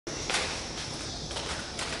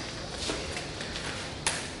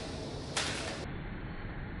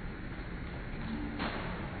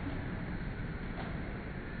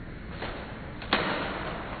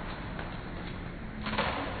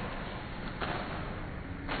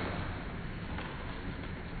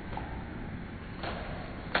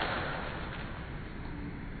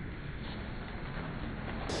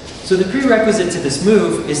So the prerequisite to this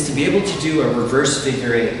move is to be able to do a reverse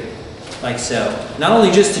figure 8, like so. Not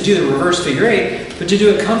only just to do the reverse figure 8, but to do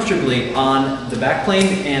it comfortably on the back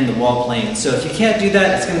plane and the wall plane. So if you can't do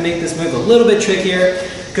that, it's going to make this move a little bit trickier,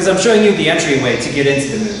 because I'm showing you the entryway to get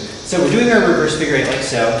into the move. So we're doing our reverse figure 8 like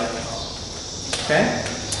so. Okay?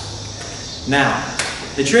 Now,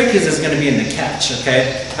 the trick is going to be in the catch,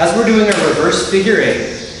 okay? As we're doing our reverse figure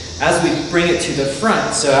 8, as we bring it to the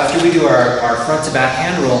front, so after we do our front to back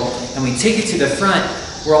hand roll, and we take it to the front,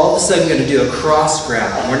 we're all of a sudden going to do a cross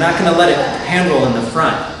grab. We're not going to let it hand roll in the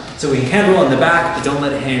front. So we hand roll in the back, but don't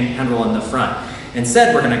let it hand roll in the front.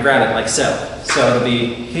 Instead, we're going to grab it like so. So it'll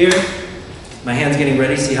be here, my hand's getting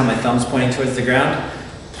ready, see how my thumb's pointing towards the ground?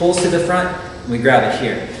 Pulls to the front, and we grab it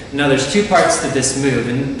here. Now there's two parts to this move,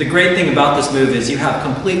 and the great thing about this move is you have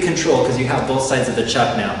complete control because you have both sides of the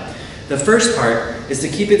chuck now. The first part is to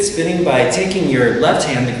keep it spinning by taking your left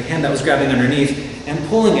hand, the hand that was grabbing underneath, and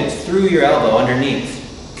pulling it through your elbow underneath.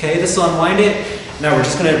 Okay, this will unwind it. Now we're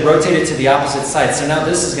just going to rotate it to the opposite side. So now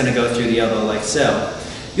this is going to go through the elbow like so.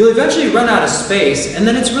 You'll eventually run out of space, and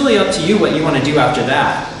then it's really up to you what you want to do after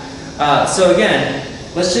that. So again,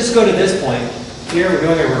 let's just go to this point. Here we're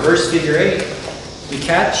doing a reverse figure 8. We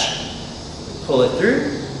catch, pull it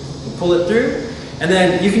through, pull it through, and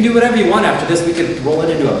then you can do whatever you want after this. We could roll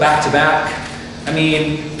it into a back-to-back. I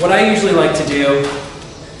mean, what I usually like to do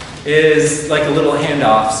is like a little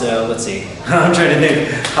handoff. So let's see, I'm trying to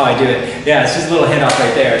think how I do it. Yeah, it's just a little handoff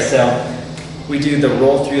right there. So we do the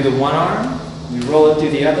roll through the one arm, we roll it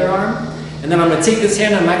through the other arm, and then I'm going to take this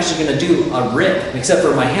hand and I'm actually going to do a rip, except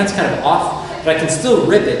for my hand's kind of off, but I can still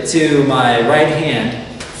rip it to my right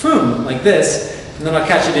hand, boom, like this, and then I'll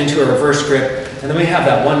catch it into a reverse grip, and then we have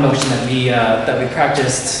that one motion that we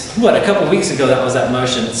practiced, what, a couple weeks ago. That was that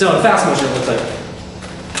motion. So in fast motion it looks like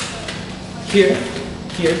here,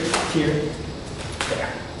 here, here,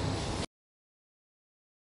 there.